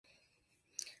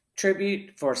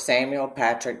Tribute for Samuel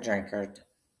Patrick Drinkard.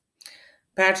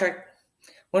 Patrick,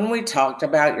 when we talked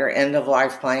about your end of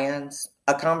life plans,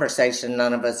 a conversation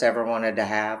none of us ever wanted to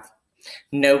have,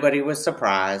 nobody was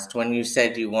surprised when you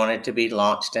said you wanted to be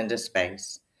launched into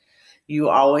space. You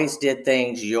always did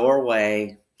things your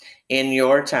way, in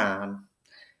your time,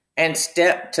 and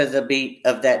stepped to the beat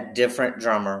of that different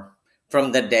drummer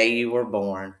from the day you were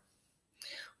born.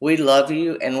 We love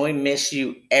you and we miss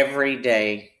you every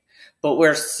day, but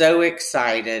we're so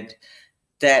excited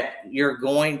that you're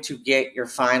going to get your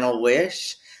final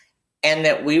wish and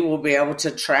that we will be able to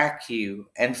track you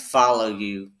and follow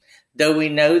you. Though we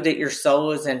know that your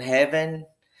soul is in heaven,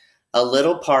 a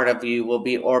little part of you will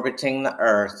be orbiting the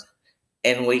earth,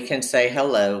 and we can say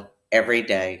hello every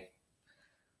day.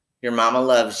 Your mama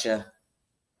loves you.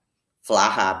 Fly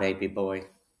high, baby boy.